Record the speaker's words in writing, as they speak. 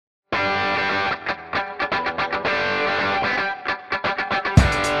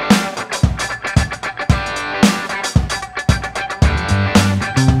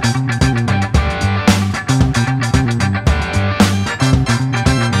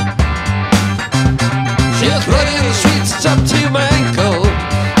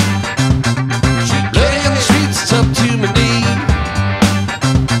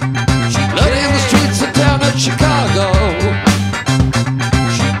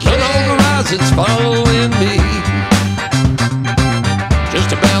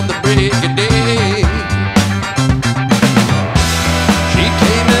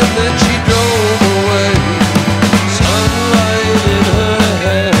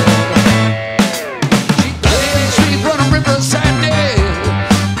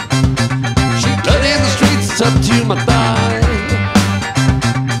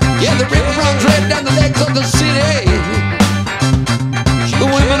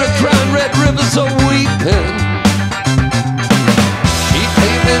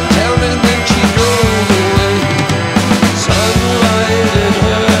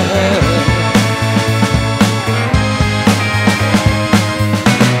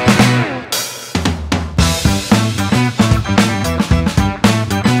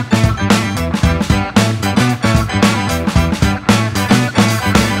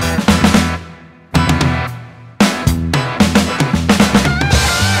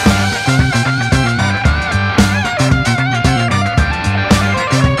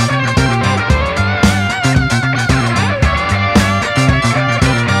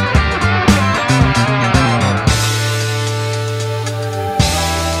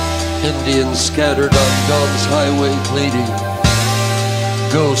Indians scattered on Dawn's highway pleading.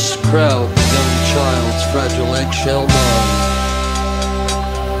 Ghosts crowd the young child's fragile eggshell mind.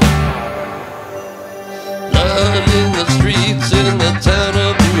 Blood in the streets in the town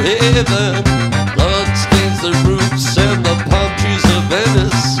of New Haven. Blood stains the roofs and the palm trees of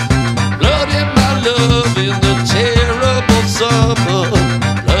Venice. Blood in my love in the terrible summer.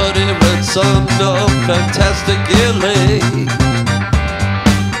 Blood in red sun of fantastic LA.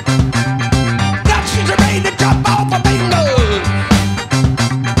 That she's a rain to drop off a finger.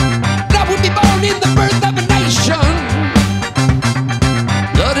 That would be born in the birth of a nation.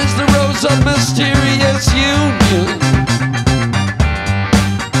 Blood is the rose of mysterious union.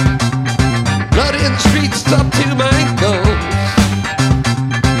 Blood in the streets up to my ankles.